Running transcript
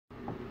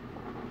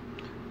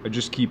I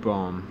just keep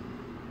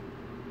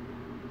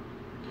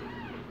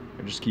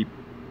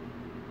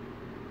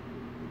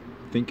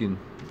thinking.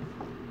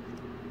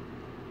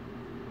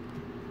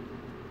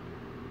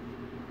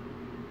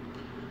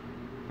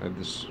 I had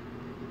this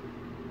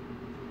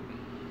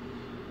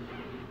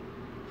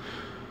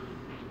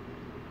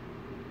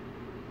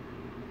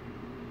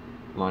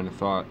line of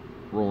thought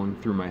rolling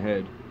through my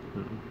head.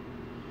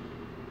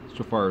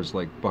 So far as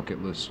like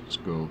bucket lists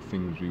go,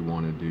 things we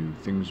want to do,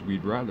 things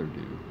we'd rather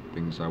do,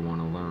 things I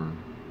want to learn.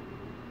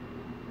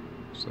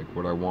 It's like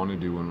what I want to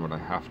do and what I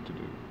have to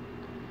do.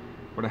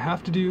 What I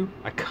have to do,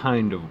 I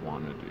kind of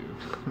want to do.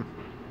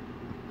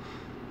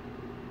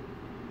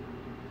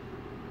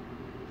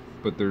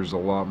 But there's a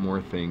lot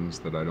more things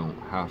that I don't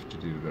have to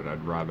do that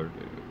I'd rather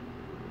do.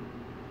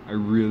 I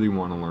really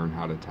want to learn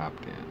how to tap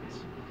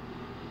dance.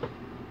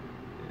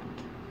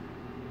 And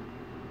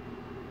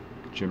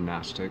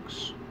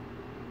gymnastics.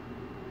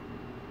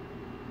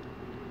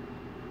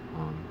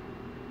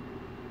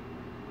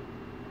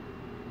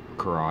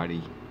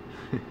 Karate.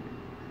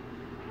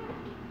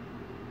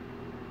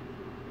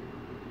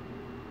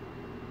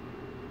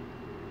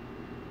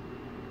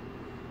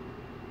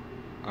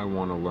 I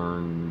want to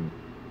learn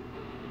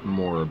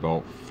more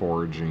about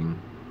foraging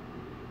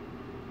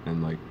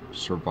and like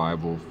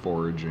survival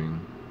foraging,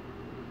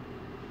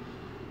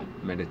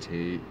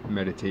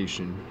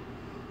 meditation,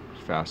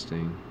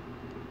 fasting.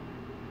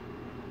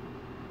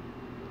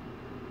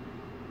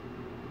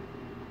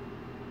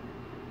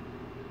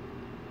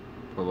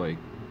 But like,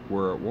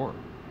 we're at war.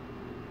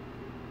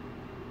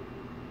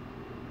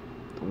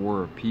 The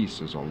war of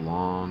peace is a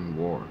long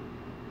war.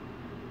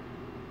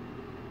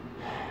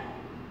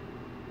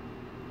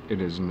 It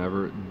has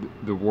never,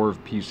 the war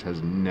of peace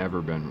has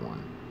never been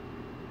won.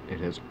 It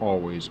has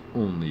always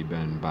only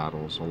been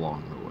battles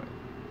along the way.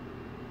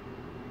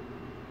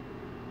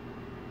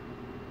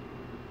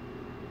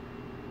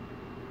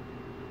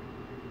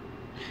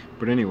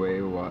 But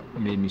anyway, what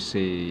made me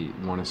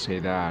want to say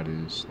that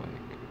is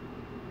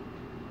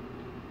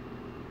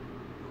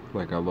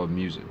like I love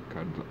music.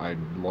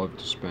 I'd love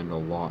to spend a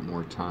lot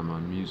more time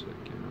on music,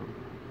 you know.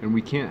 And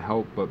we can't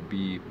help but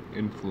be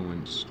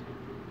influenced.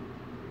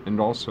 And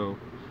also,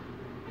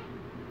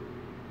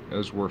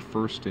 as we're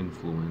first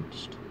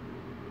influenced,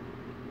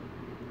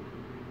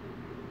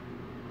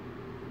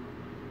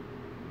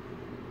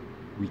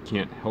 we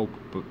can't help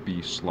but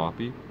be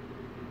sloppy,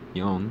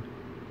 young,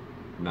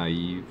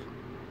 naive,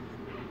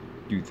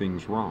 do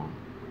things wrong.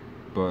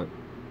 But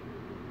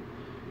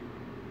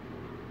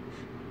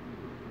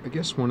I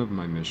guess one of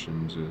my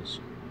missions is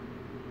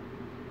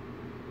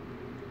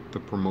the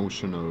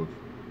promotion of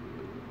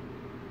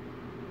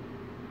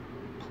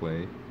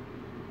play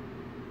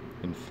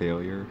and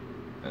failure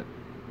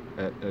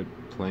at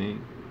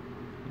playing.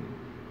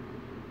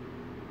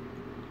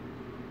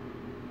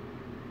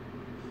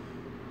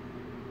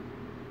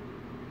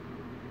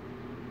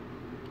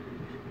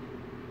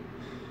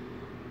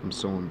 I'm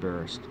so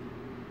embarrassed.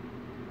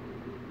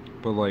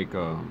 But like,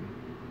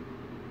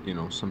 you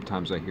know,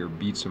 sometimes I hear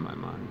beats in my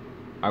mind.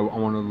 I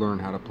want to learn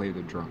how to play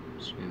the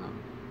drums, you know.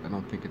 I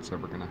don't think it's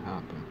ever gonna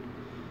happen.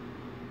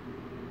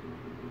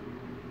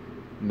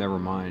 Never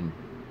mind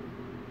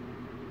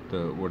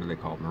the, what are they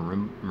called?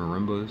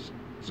 Marimbas?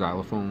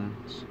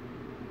 Xylophones?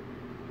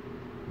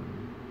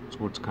 So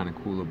what's kind of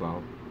cool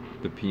about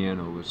the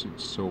piano is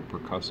it's so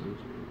percussive.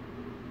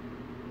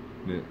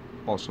 It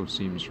also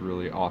seems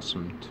really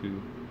awesome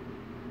to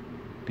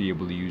be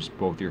able to use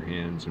both your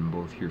hands and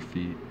both your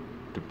feet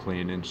to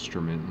play an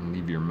instrument and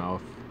leave your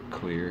mouth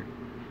clear.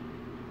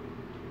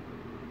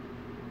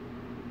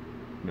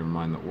 Never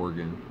mind the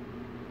organ.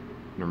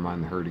 Never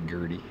mind the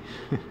hurdy-gurdy.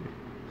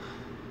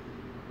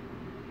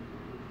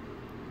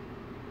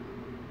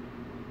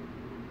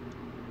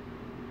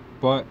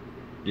 But,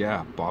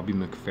 yeah, Bobby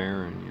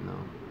McFerrin, you know.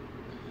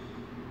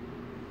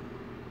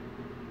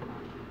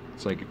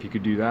 It's like, if you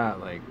could do that,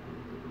 like,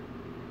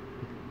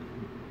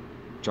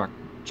 Jack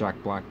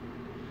Black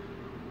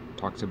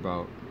talks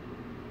about,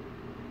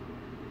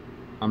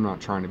 I'm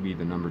not trying to be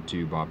the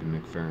 #2 Bobby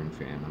McFerrin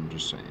fan, I'm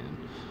just saying,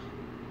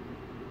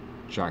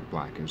 Jack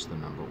Black is the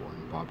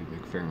 #1 Bobby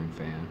McFerrin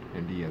fan,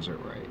 and he has it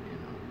right, you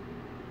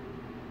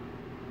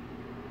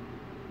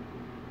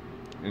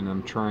know. And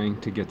I'm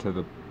trying to get to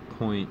the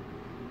point,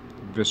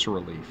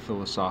 viscerally,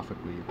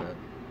 philosophically, that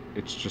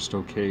it's just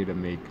okay to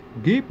make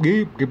beep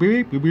beep beep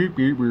beep beep beep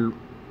beep beep.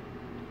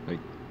 Like,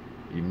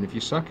 even if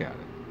you suck at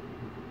it,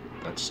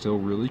 that's still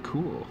really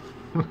cool.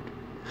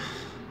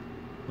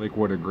 Like,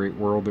 what a great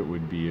world it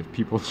would be if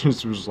people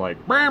just was like,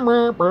 and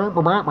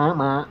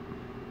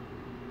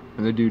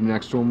the dude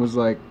next to him was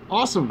like,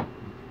 awesome.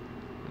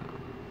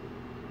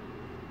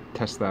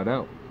 Test that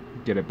out.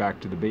 Get it back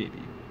to the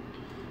baby.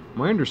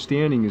 My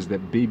understanding is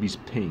that babies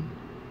ping.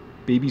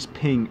 Babies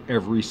ping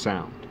every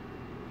sound.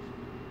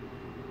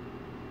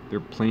 They're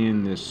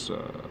playing this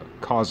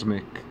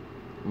cosmic,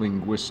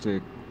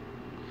 linguistic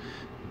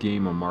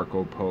game of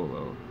Marco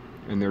Polo,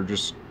 and they're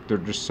just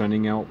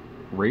sending out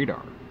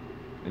radar,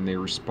 and they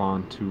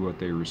respond to what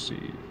they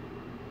receive.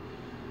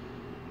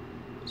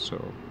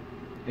 So,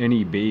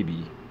 any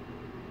baby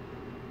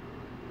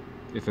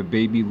If a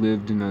baby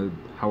lived in a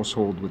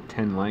household with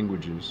 10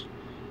 languages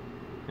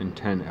and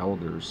 10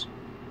 elders,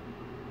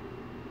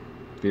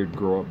 they'd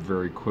grow up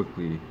very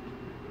quickly,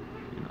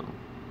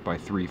 by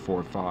 3,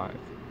 4, 5.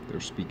 They're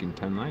speaking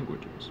 10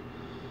 languages.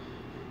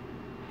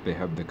 They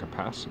have the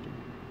capacity.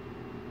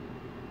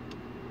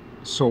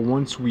 So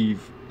once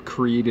we've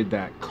created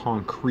that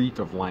concrete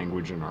of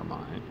language in our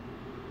mind,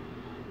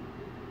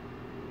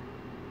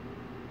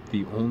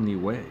 the only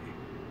way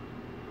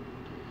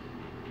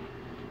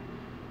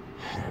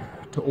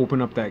to open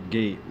up that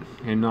gate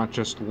and not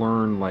just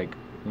learn like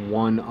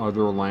one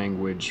other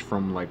language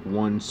from like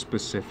one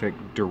specific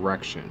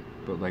direction,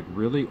 but like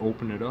really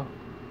open it up,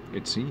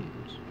 it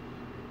seems,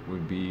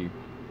 would be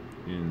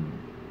in,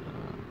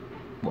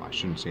 well, I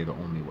shouldn't say the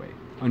only way,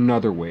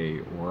 another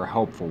way or a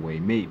helpful way,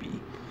 maybe,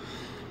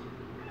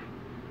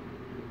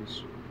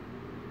 is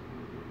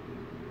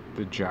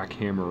the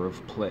jackhammer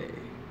of play.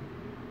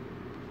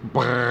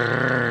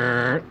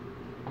 Brrr.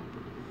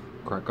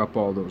 Crack up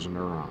all those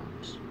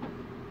neurons.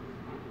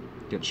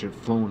 Get shit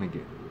flowing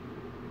again.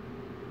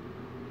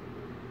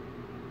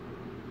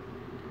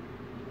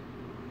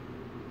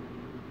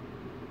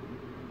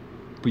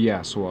 But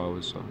yeah, so I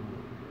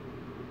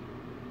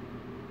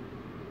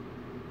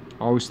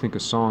always think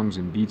of songs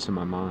and beats in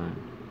my mind.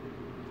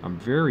 I'm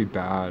very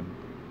bad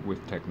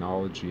with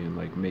technology and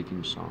like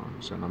making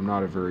songs, and I'm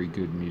not a very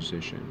good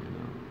musician,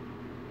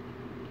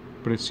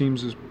 But it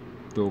seems as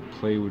though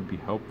play would be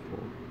helpful.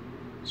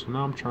 So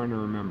now I'm trying to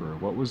remember,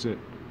 what was it?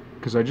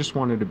 Because I just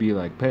wanted to be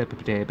like, it's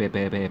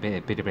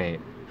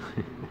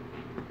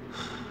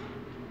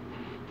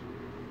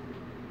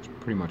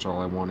pretty much all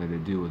I wanted to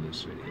do with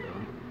this video.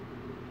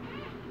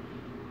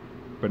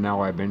 But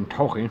now I've been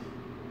talking,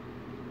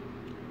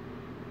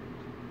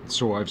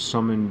 so I've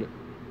summoned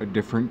a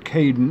different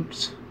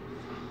cadence.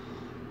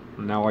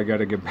 Now I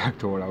gotta get back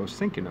to what I was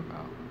thinking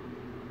about.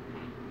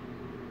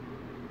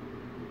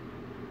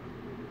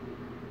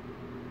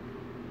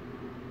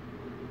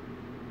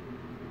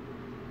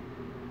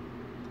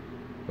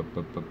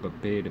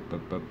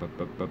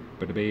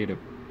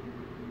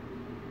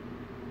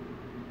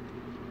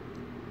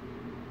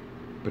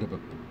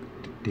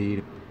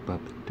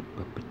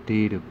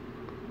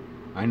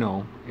 I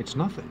know, it's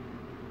nothing.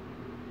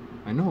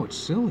 I know it's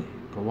silly,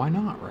 but why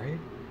not, right?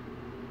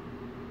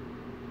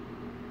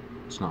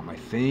 It's not my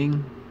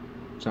thing.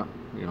 It's not,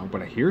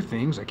 but I hear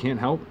things, I can't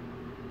help.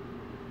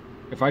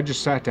 If I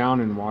just sat down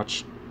and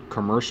watched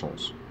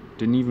commercials,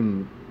 didn't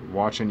even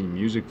watch any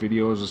music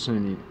videos,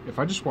 if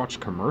I just watched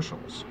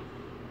commercials,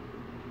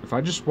 if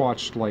I just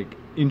watched like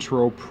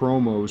intro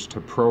promos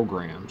to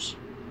programs,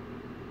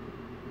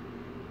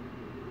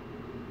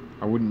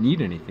 I wouldn't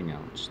need anything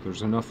else.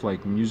 There's enough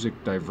like music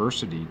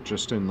diversity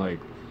just in like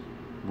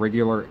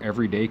regular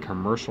everyday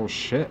commercial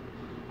shit.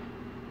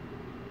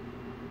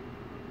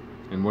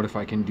 And what if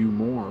I can do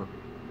more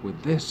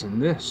with this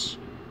and this?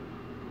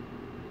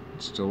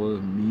 It's still a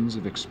means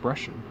of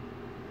expression.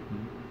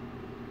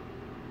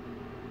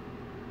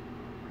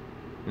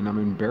 And I'm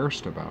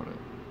embarrassed about it.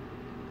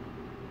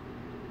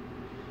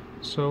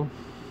 So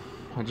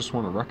I just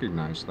want to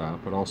recognize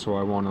that, but also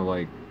I want to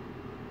like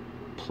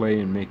play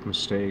and make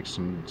mistakes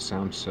and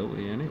sound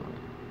silly anyway.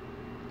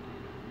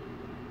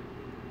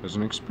 As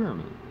an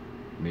experiment.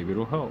 Maybe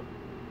it'll help.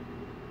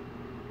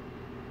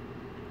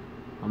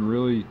 I'm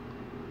really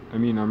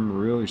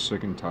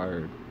sick and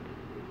tired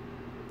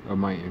of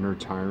my inner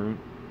tyrant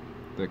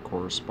that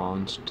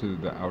corresponds to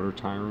the outer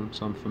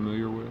tyrants I'm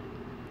familiar with.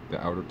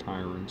 The outer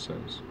tyrant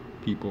says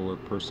people or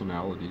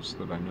personalities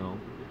that I know.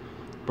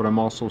 But I'm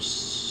also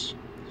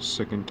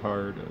sick and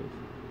tired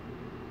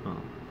of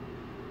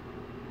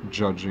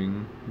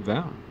judging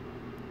them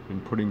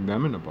and putting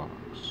them in a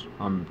box.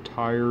 I'm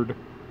tired.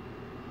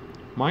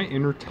 My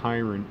inner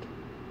tyrant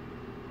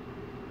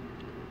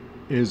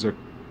is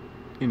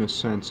in a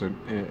sense, a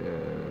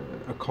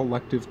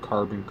collective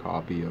carbon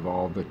copy of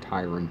all the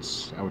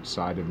tyrants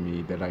outside of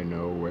me that I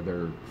know,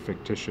 whether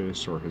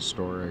fictitious or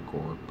historic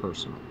or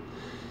personal.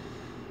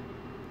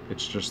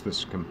 It's just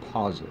this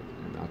composite,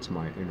 and that's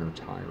my inner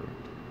tyrant.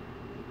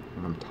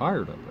 And I'm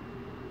tired of it.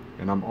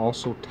 And I'm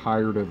also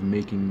tired of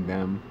making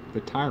them the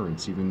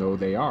tyrants, even though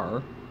they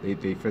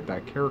fit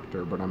that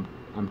character, but I'm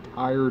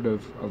tired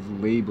of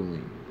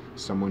labeling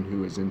someone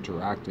who has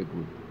interacted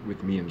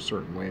with me in a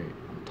certain way.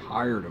 I'm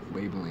tired of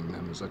labeling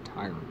them as a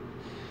tyrant.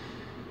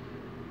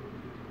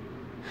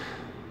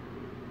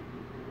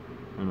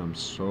 And I'm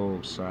so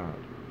sad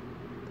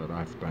that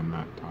I've been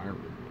that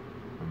tyrant.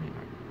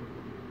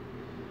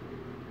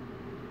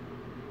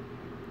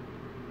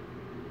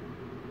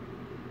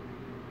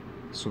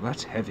 So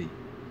that's heavy.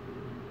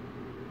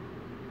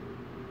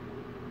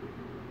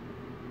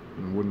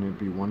 And wouldn't it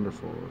be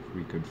wonderful if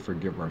we could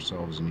forgive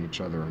ourselves and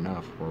each other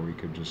enough where we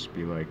could just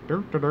be like,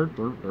 dirt, dirt,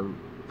 dirt, dirt.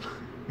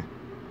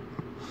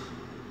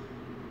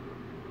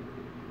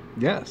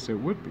 Yes, it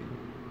would be.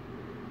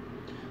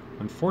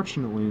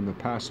 Unfortunately, in the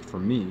past for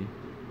me,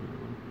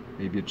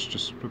 maybe it's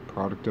just a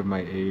product of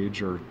my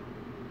age or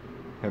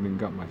having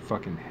got my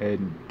fucking head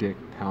and dick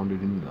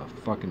pounded into the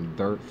fucking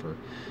dirt for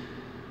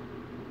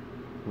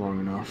long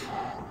enough.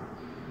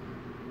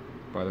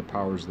 by the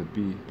powers that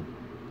be,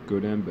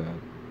 good and bad,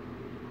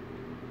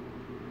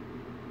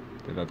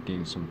 that I've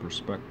gained some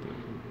perspective.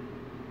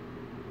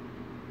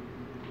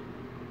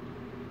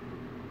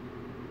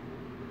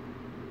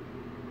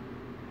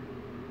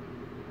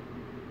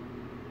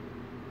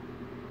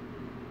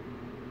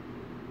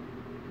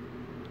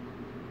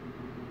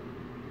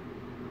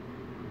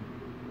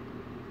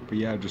 But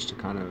yeah, just to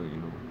kind of,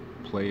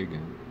 play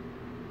again.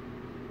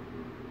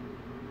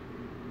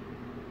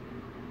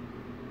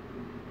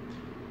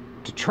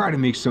 To try to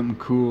make something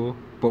cool,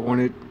 but when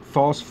it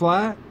falls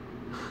flat,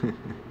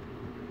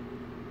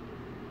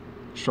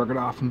 shrug it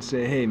off and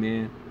say, hey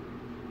man,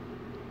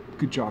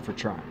 good job for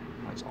trying.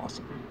 That's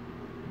awesome.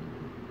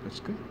 That's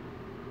good.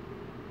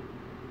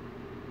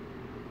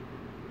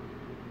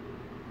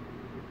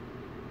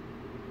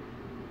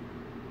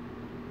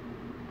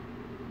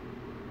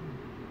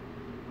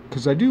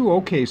 Because I do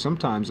okay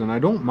sometimes, and I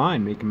don't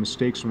mind making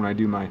mistakes when I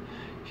do my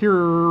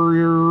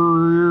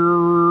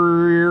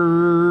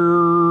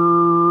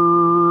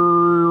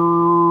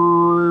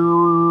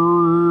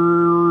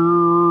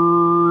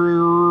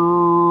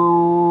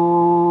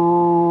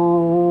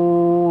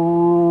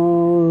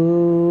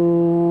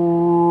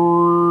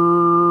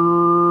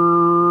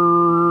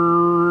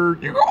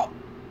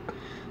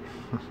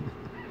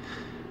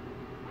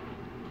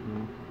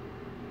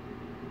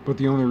But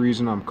the only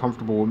reason I'm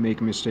comfortable with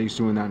making mistakes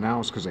doing that now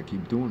is because I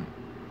keep doing it.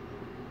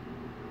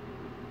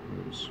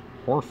 It was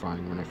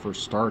horrifying when I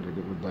first started.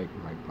 It would, like,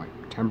 my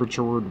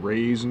temperature would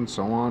raise and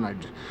so on.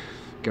 I'd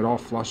get all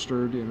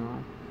flustered,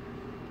 A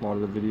lot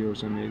of the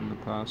videos I made in the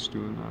past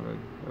doing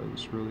that, I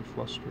was really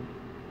flustered.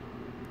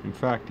 In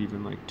fact,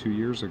 even like 2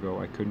 years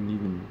ago, I couldn't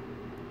even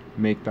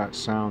make that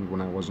sound when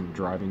I wasn't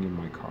driving in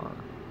my car.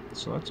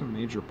 So that's a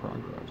major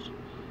progress.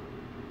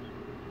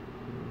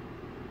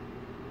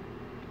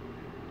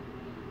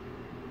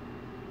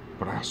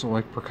 But I also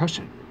like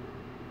percussion.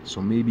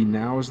 So maybe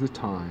now is the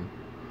time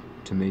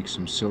to make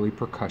some silly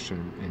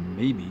percussion, and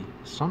maybe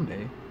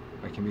someday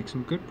I can make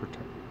some good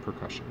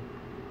percussion.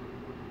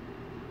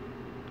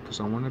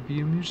 Because I want to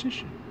be a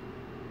musician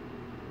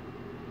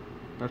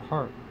at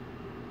heart.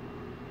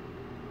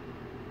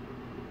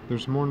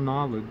 There's more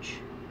knowledge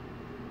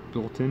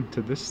built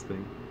into this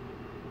thing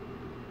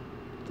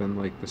than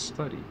like the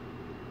study.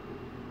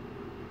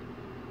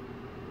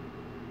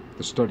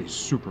 The study's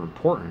super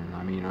important.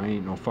 I mean, I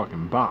ain't no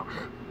fucking Bach.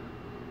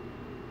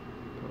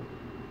 But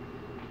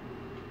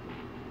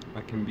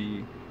I can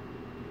be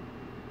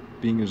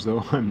being as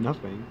though I'm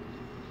nothing,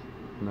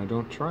 and I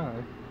don't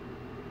try.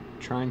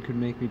 Trying could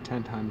make me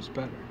 10 times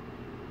better.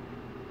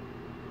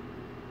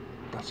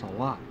 That's a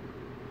lot.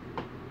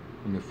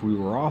 And if we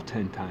were all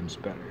 10 times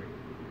better,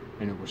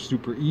 and it was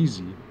super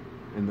easy,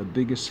 and the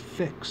biggest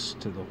fix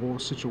to the whole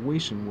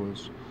situation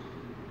was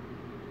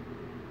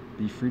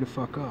be free to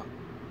fuck up.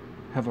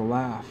 Have a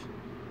laugh,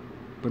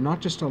 but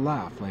not just a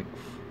laugh, like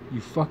you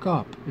fuck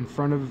up in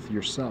front of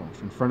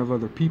yourself, in front of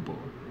other people.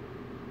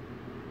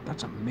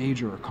 That's a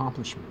major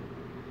accomplishment.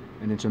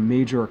 And it's a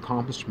major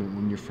accomplishment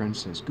when your friend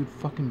says, good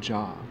fucking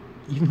job,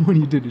 even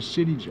when you did a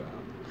shitty job,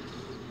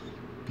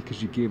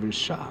 because you gave it a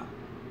shot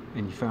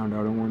and you found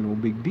out it wasn't no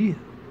big deal.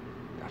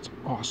 That's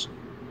awesome.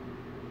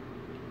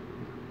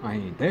 I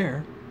ain't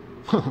there,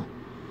 but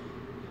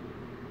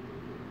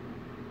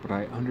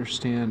I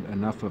understand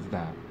enough of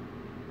that.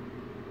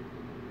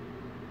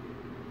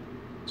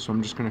 So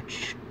I'm just going to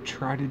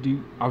try to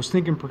do... I was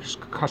thinking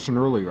percussion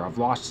earlier. I've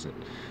lost it.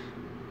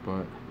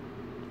 But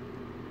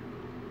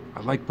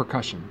I like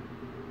percussion.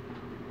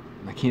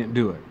 And I can't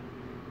do it.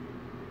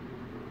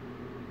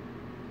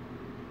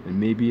 And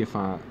maybe if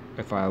I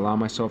allow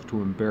myself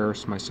to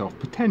embarrass myself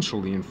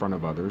potentially in front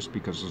of others,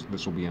 because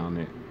this will be on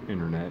the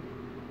internet,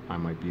 I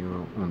might be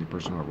the only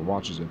person who ever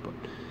watches it, but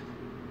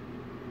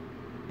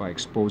by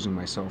exposing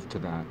myself to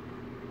that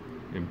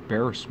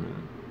embarrassment,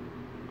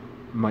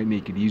 might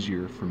make it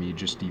easier for me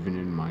just even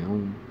in my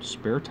own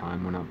spare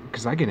time when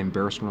because I get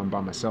embarrassed when I'm by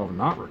myself and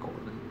not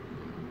recording.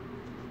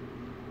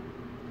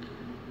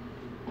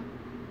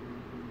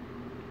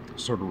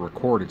 Sort of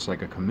record, it's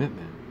like a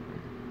commitment.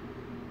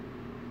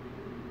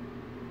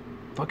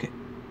 Fuck it.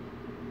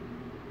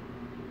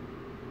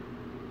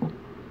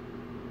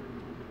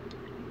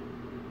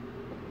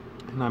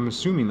 And I'm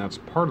assuming that's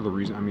part of the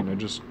reason. I mean, I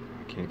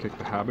can't kick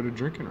the habit of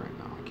drinking right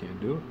now. I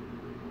can't do it.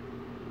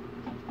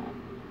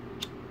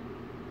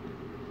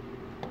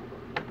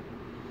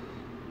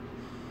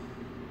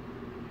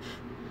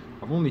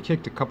 I've only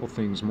kicked a couple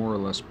things more or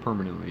less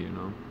permanently,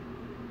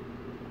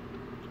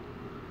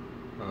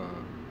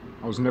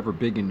 I was never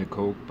big into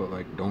coke, but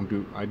like,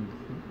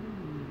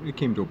 it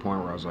came to a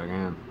point where I was like,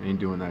 I ain't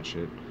doing that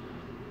shit.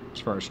 As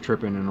far as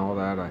tripping and all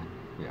that,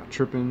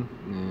 tripping,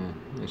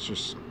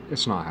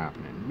 it's not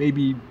happening.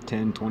 Maybe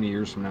 10, 20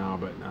 years from now,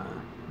 but not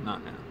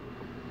now.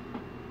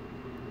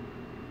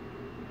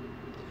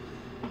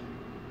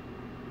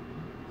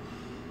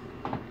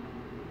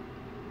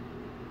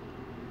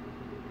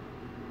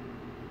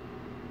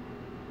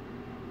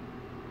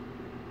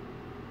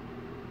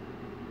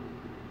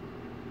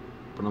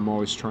 But I'm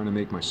always trying to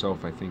make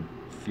myself, I think,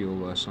 feel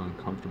less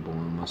uncomfortable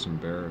and less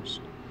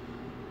embarrassed.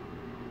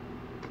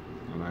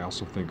 And I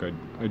also think I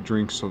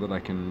drink so that I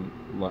can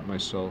let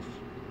myself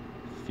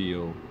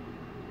feel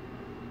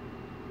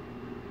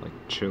like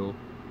chill,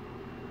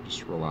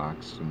 just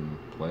relax and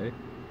play.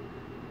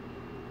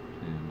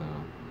 And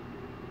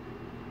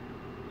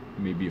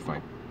maybe if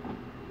I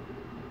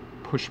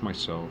push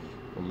myself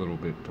a little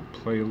bit to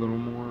play a little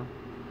more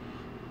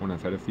when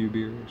I've had a few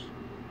beers,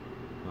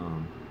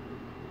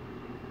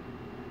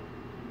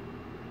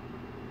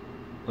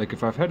 like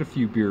if I've had a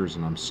few beers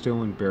and I'm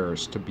still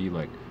embarrassed to be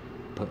like,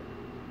 put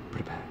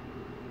a pa,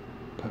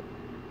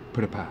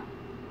 put a pa,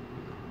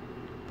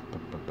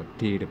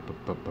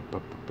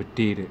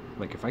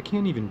 like if I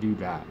can't even do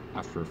that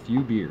after a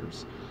few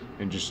beers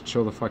and just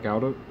chill the fuck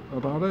out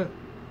about it,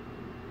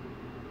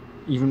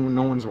 even when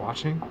no one's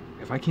watching,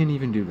 if I can't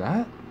even do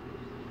that.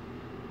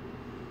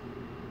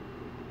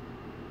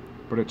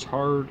 But it's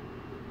hard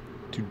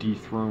to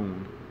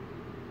dethrone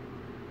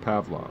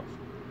Pavlov.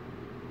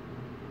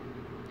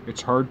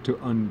 It's hard to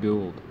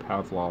unbuild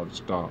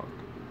Pavlov's dog.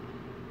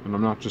 And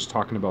I'm not just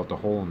talking about the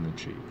hole in the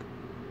cheek.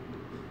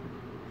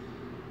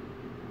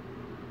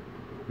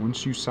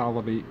 Once you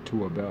salivate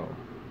to a bell,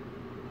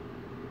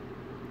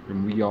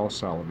 and we all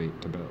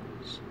salivate to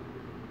bells,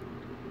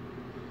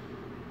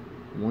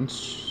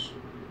 once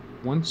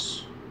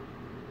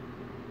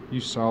you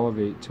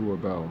salivate to a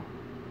bell,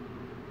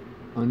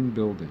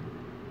 unbuilding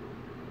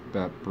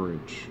that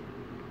bridge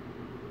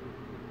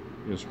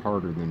is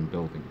harder than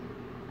building it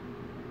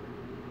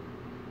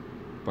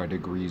by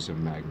degrees of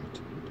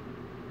magnitude.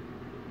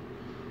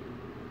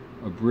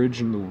 A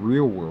bridge in the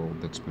real world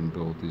that's been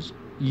built is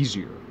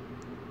easier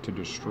to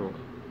destroy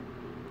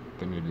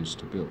than it is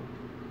to build.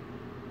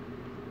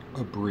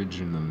 A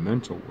bridge in the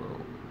mental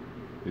world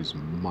is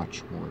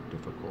much more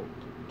difficult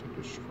to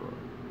destroy.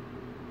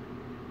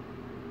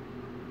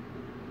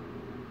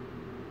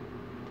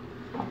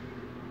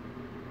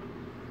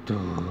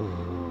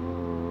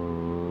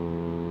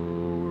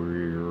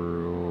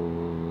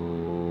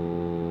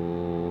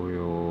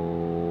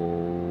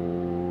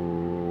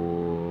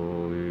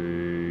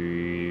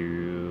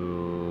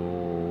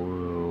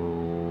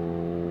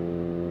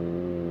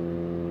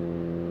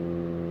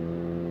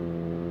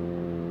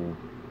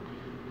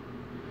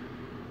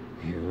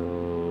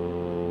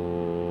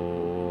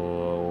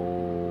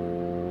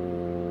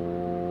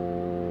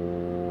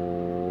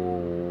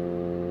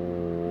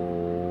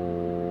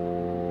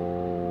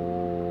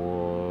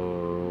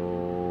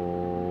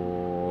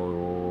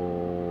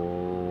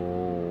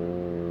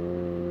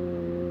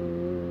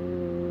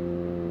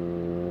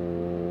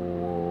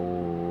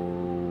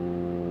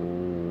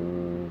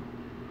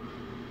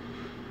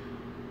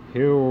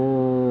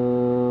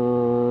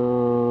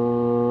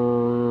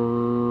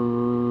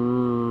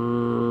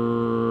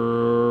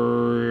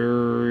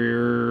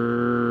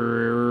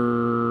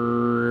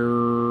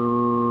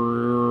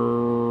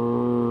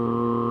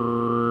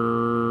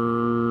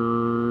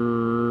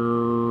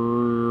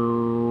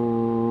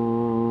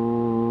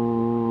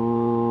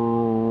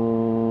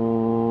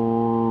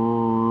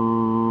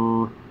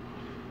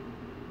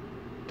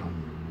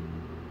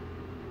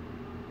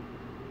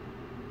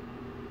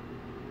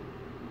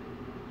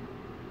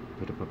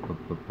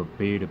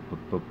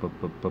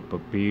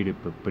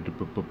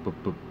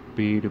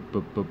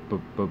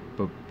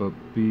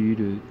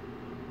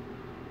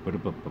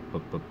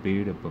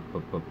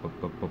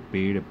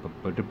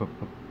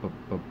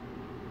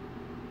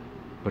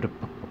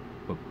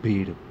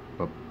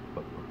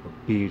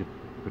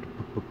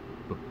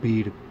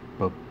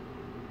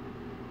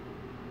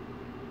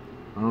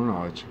 I don't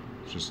know, it's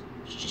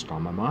just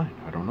on my mind.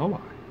 I don't know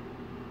why.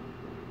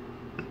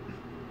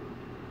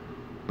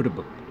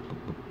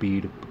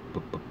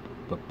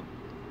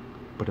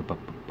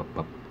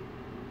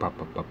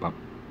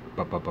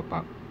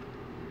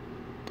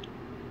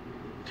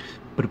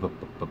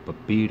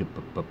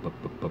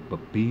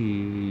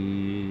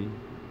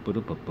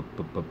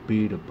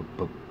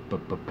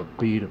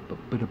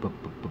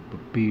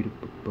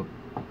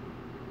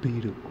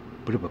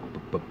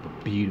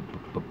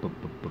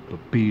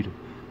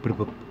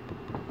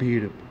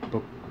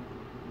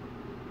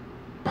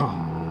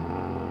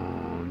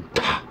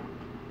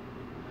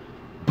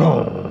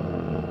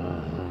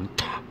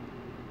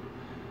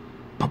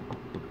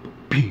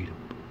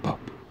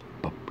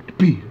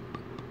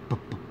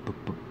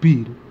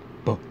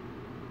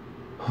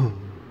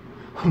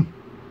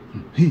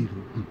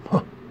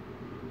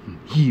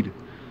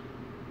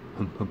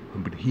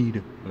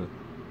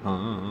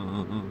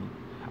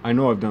 I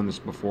know I've done this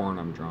before and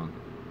I'm drunk,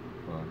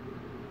 but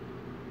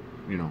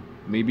you know,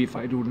 maybe if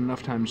I do it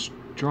enough times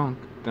drunk,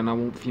 then I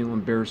won't feel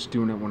embarrassed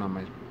doing it when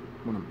I'm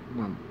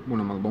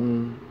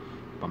alone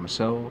by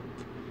myself.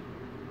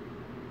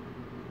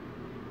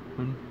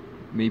 And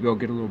maybe I'll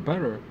get a little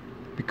better,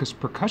 because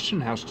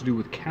percussion has to do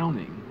with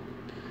counting,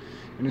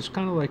 and it's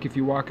kind of like if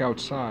you walk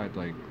outside,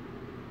 like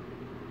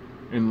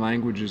in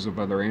languages of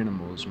other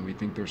animals, and we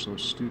think they're so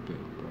stupid,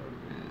 but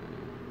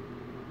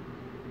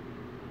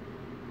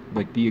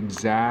like the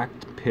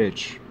exact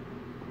pitch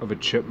of a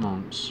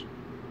chipmunk's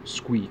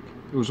squeak.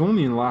 It was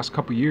only in the last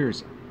couple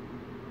years.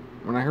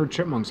 When I heard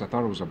chipmunks, I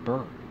thought it was a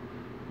bird.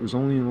 It was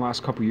only in the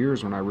last couple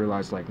years when I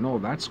realized, like, no,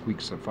 that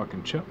squeak's a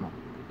fucking chipmunk.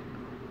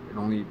 It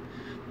only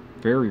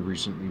very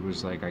recently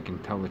was like, I can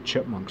tell a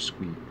chipmunk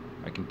squeak.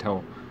 I can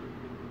tell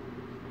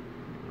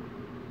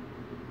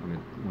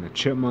when a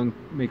chipmunk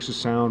makes a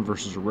sound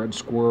versus a red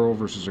squirrel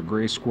versus a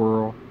gray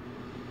squirrel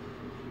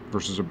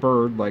versus a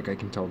bird, like, I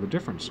can tell the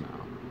difference now.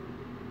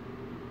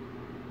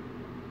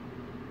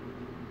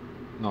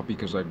 Not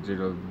because I did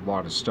a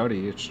lot of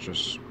study, it's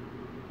just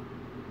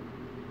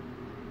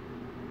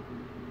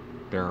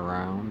they're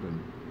around and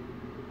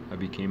I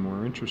became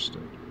more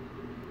interested.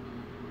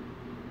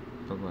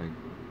 But like,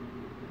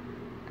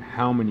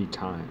 how many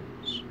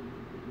times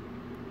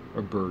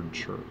a bird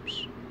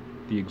chirps,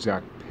 the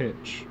exact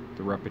pitch,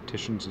 the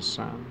repetitions of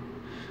sound.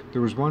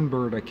 There was one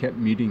bird I kept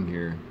meeting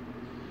here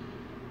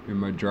in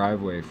my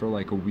driveway for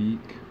like a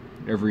week.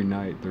 Every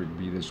night there'd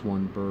be this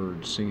one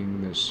bird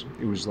singing this.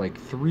 It was like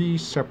 3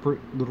 separate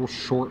little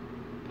short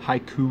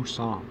haiku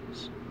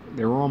songs.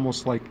 They were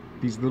almost like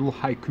these little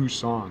haiku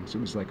songs.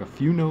 It was like a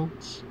few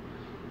notes,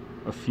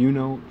 and a few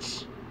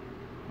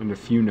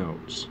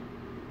notes.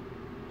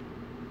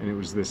 And it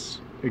was this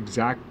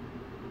exact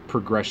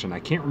progression. I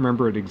can't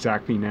remember it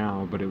exactly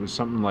now, but it was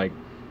something like,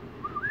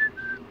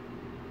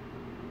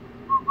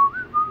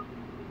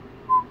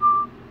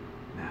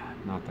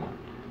 not that.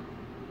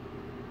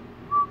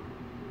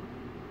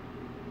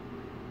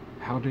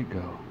 How'd it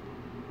go?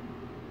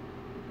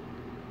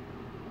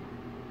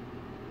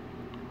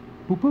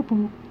 Boop boop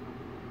boop.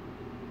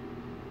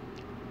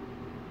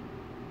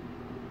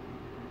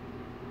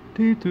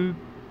 Dee doo.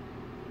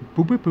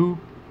 Boop boop boop.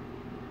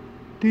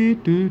 Dee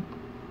doo.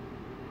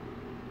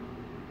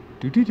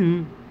 Doo doo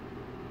doo.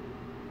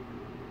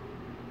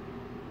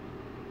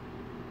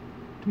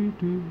 Doo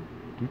doo.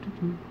 Doo doo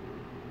doo.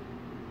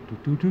 Doo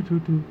doo doo doo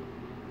doo.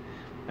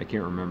 I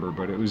can't remember,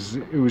 but it was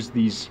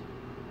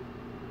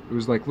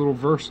like little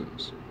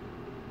verses.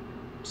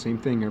 Same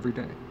thing every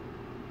day.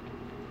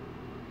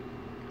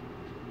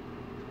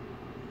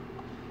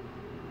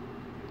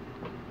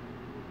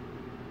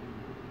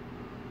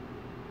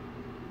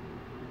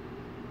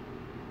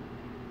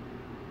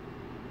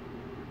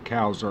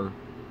 Cows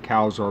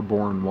are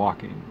born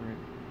walking, right?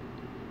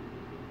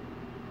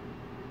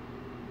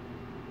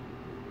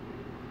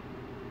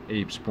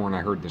 Apes born,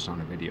 I heard this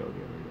on a video the other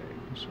day,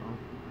 so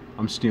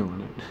I'm stealing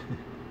it.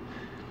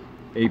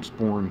 Apes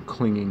born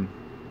clinging,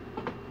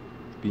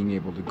 being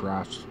able to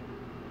grasp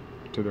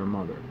to their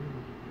mother.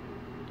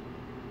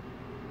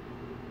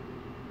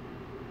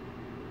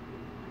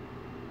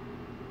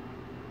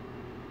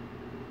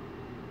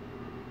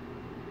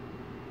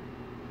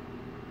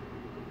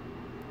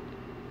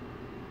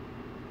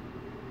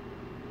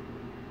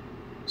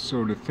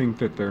 So to think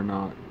that they're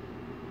not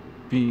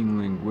being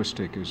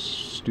linguistic is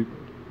stupid.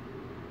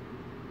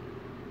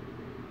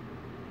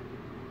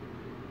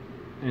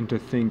 And to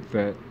think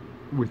that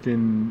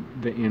within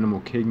the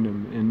animal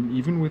kingdom, and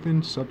even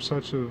within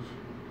subsets of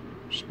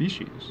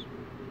species,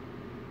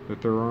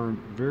 that there aren't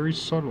very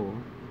subtle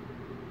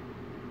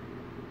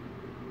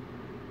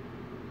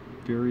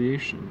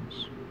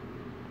variations,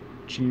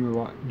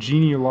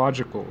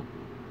 genealogical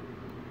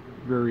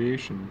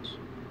variations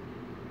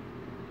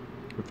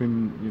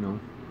within,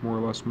 more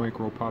or less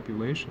micro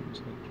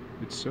populations.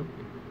 It's silly.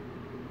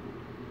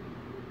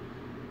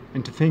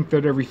 And to think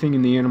that everything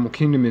in the animal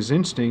kingdom is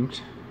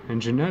instinct and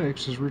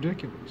genetics is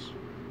ridiculous.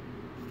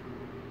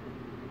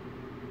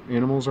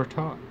 Animals are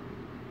taught.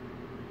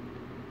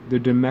 The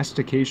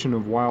domestication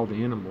of wild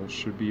animals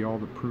should be all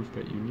the proof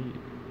that you need.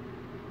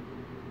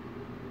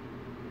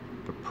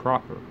 The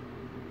proper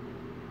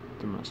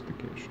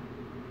domestication.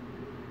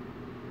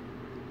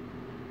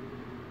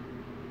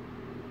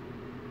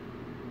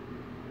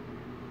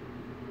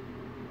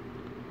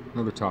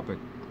 Another topic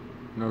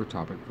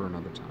for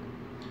another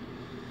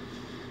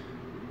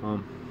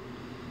time.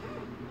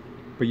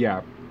 But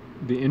yeah,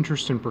 the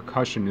interest in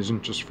percussion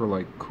isn't just for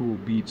like cool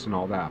beats and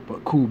all that,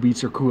 but cool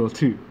beats are cool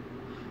too.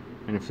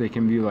 And if they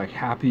can be like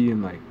happy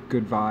and like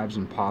good vibes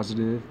and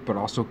positive, but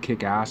also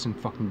kick ass and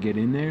fucking get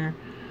in there,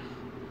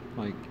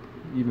 like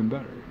even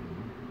better.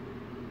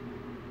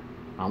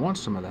 I want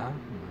some of that.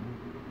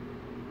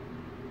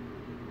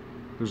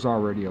 There's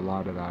already a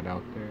lot of that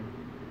out there.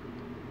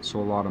 So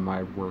a lot of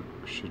my work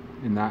should,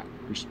 in that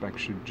respect,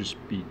 should just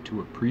be to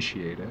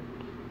appreciate it.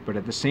 But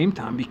at the same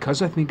time,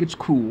 because I think it's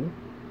cool,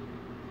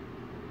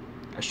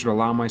 I should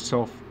allow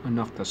myself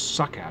enough to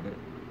suck at it.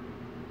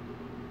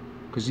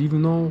 Because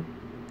even though,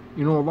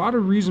 a lot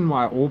of reason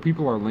why old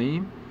people are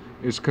lame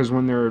is because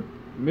when they're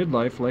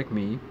midlife like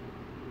me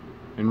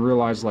and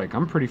realize like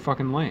I'm pretty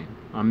fucking lame.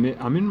 I'm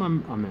in my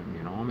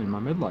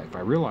midlife.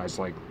 I realize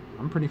like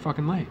I'm pretty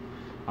fucking lame.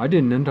 I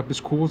didn't end up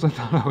as cool as I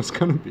thought I was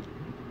gonna be.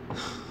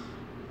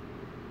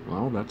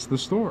 Well, that's the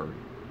story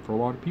for a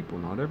lot of people,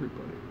 not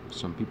everybody.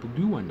 Some people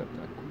do end up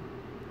that cool.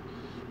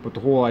 But the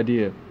whole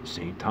idea,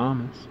 St.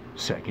 Thomas,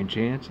 second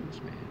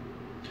chances, man.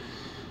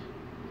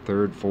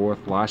 Third,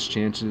 fourth, last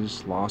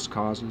chances, lost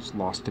causes,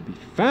 lost to be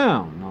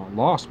found. Not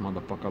lost,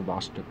 motherfucker,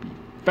 lost to be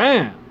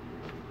found.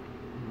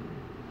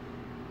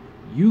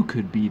 You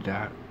could be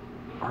that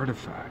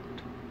artifact.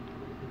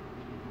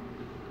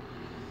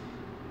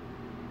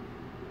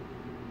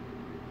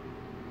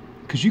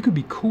 Because you could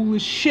be cool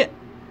as shit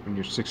when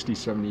you're 60,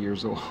 70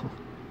 years old.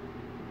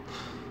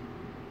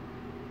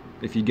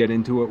 If you get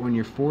into it when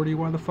you're 40,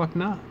 why the fuck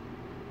not?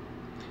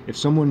 If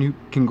someone who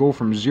can go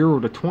from 0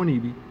 to 20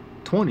 be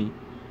 20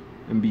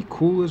 and be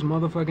cool as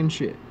motherfucking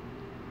shit,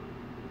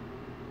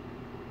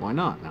 why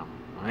not? Now,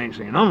 I ain't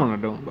saying I'm gonna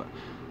do it,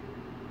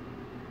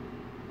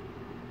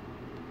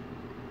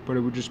 but it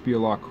would just be a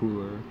lot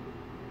cooler.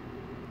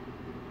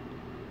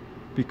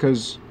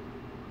 Because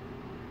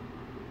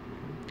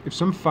if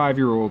some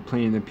 5-year-old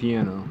playing the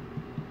piano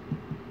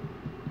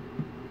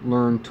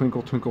learned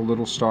Twinkle Twinkle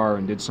Little Star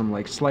and did some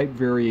like slight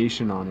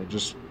variation on it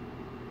just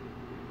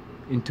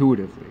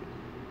intuitively,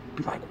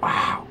 be like,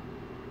 wow.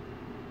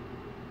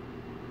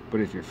 But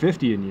if you're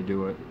 50 and you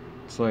do it,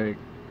 it's like,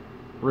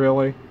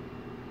 really?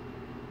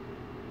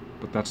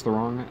 But that's the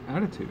wrong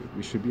attitude.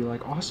 We should be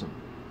like, awesome.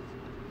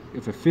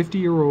 If a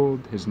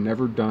 50-year-old has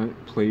never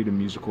played a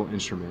musical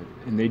instrument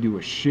and they do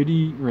a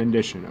shitty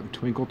rendition of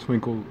Twinkle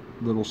Twinkle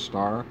Little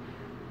Star,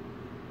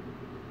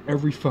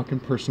 every fucking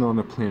person on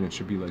the planet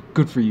should be like,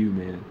 good for you,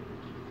 man.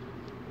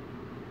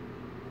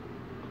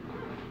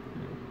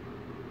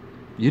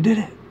 You did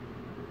it.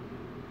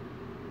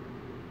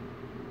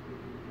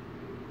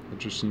 It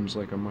just seems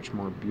like a much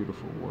more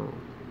beautiful world.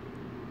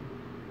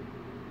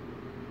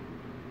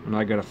 And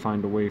I gotta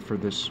find a way for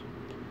this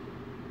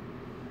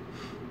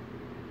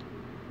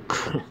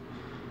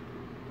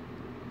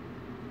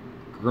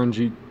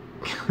grungy,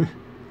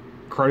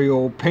 cruddy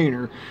old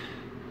painter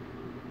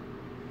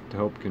to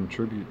help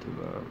contribute to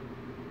that.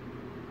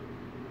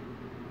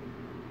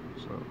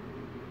 So,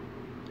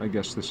 I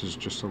guess this is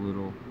just a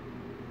little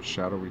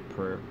shadowy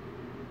prayer.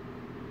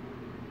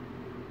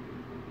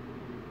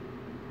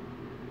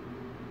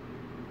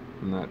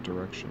 In that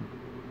direction.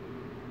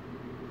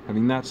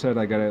 Having that said,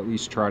 I gotta at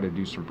least try to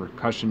do some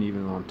percussion,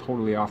 even though I'm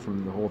totally off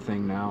from the whole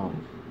thing now.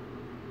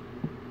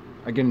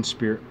 I get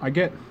inspired.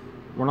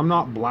 When I'm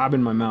not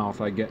blabbing my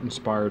mouth, I get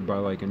inspired by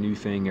like a new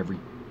thing every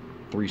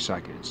 3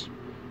 seconds.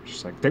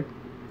 Just like tick,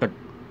 tick,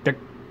 tick,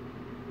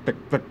 tick,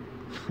 tick.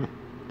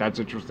 That's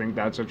interesting,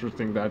 that's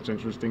interesting, that's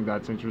interesting,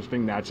 that's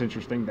interesting, that's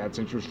interesting, that's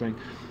interesting.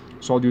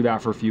 So I'll do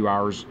that for a few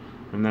hours,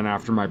 and then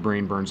after my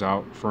brain burns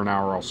out for an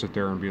hour, I'll sit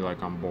there and be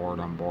like, I'm bored,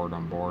 I'm bored,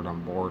 I'm bored,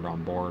 I'm bored,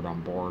 I'm bored,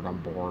 I'm bored, I'm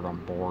bored,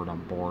 I'm bored, I'm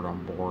bored,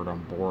 I'm bored,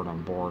 I'm bored,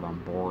 I'm bored, I'm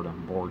bored,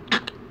 I'm bored.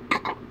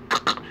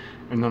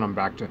 And then I'm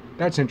back to,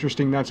 that's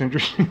interesting, that's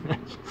interesting.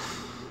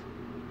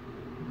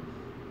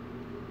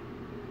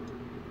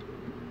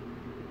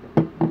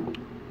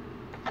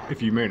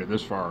 If you made it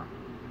this far,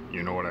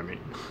 you know what I mean.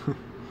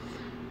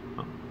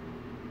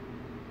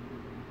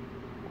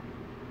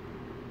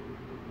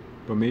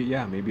 But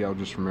maybe I'll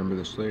just remember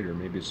this later.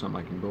 Maybe it's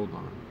something I can build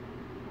on.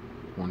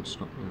 One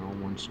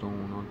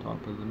stone on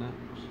top of the next.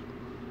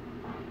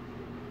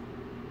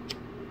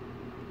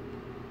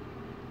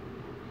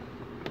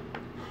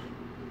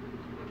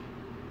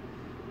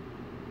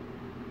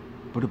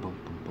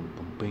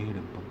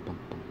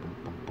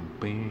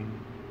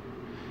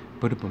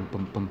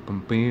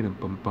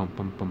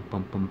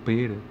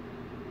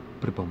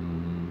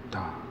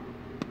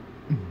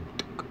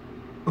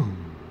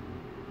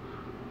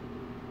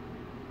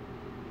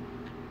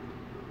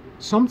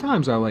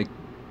 Sometimes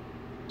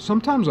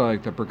I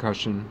like the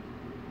percussion.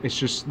 It's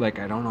just like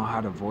I don't know how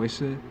to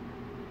voice it.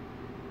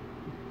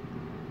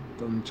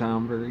 Doesn't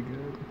sound very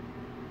good.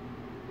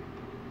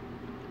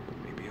 But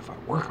maybe if I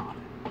work on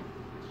it.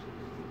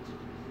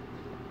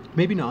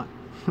 Maybe not.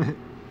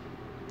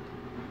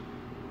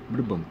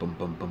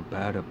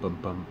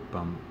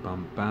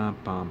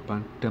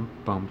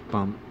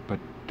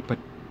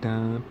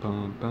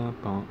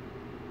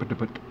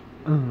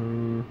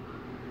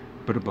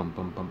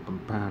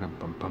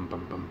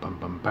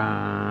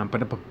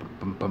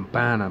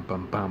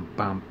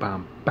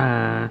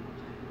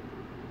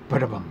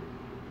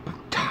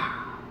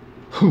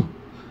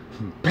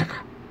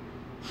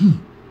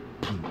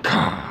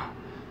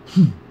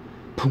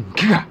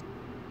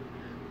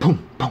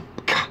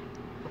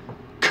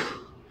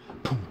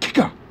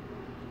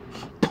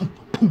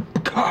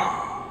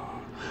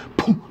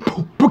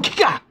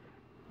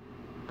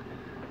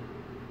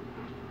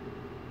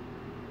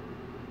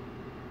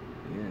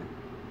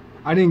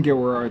 I didn't get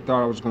where I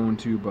thought I was going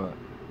to, but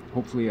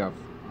hopefully I've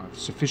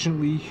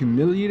sufficiently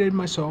humiliated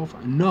myself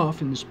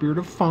enough in the spirit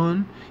of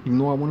fun, even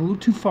though I went a little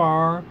too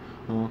far,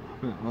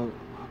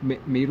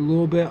 made a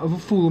little bit of a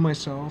fool of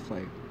myself.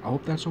 Like, I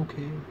hope that's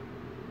okay.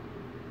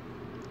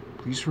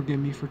 Please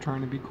forgive me for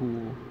trying to be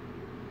cool.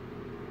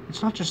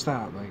 It's not just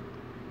that, like,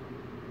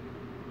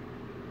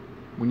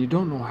 when you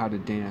don't know how to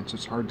dance,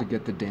 it's hard to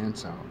get the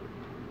dance out.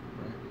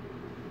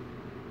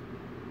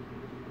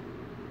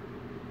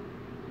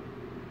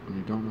 When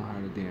you don't know how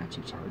to dance,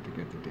 it's hard to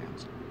get the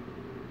dance out.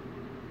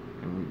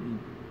 And we need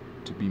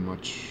to be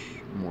much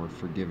more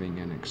forgiving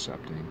and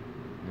accepting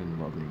and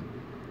loving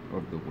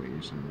of the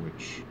ways in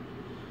which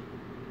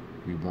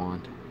we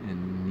want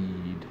and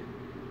need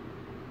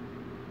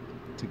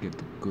to get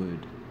the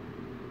good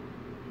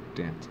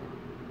stanza.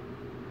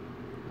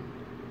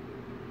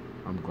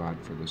 I'm glad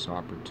for this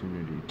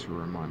opportunity to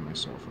remind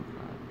myself of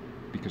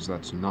that, because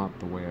that's not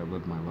the way I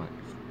live my life.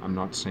 I'm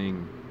not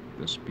saying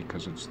this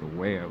because it's the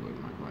way I live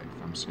my life.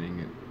 I'm saying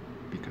it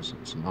because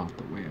it's not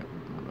the way I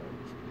live my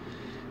life.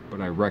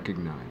 But I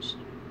recognize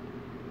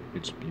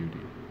its beauty.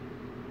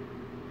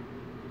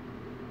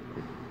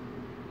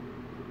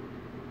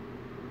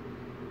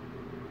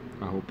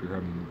 I hope you're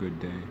having a good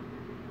day.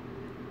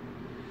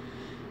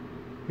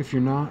 If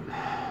you're not,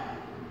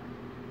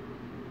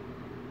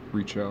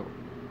 reach out.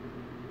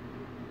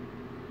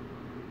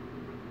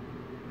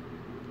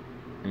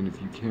 And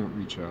if you can't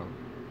reach out,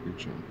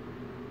 reach in.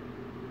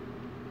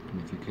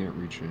 And if you can't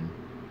reach in,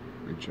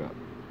 reach out.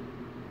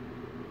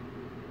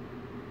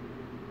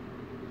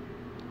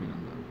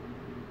 And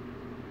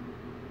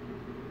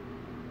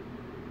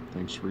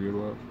thanks for your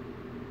love.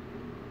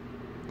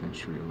 Thanks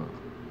for your love.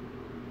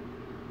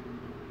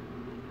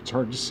 It's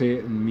hard to say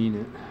it and mean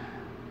it,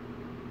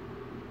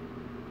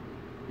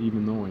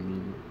 even though I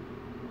mean it.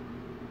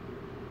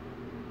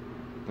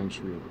 Thanks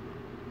for your love.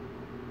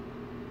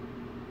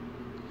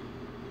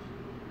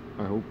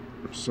 I hope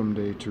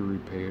someday to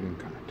repay it in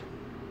kind.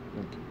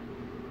 Thank you.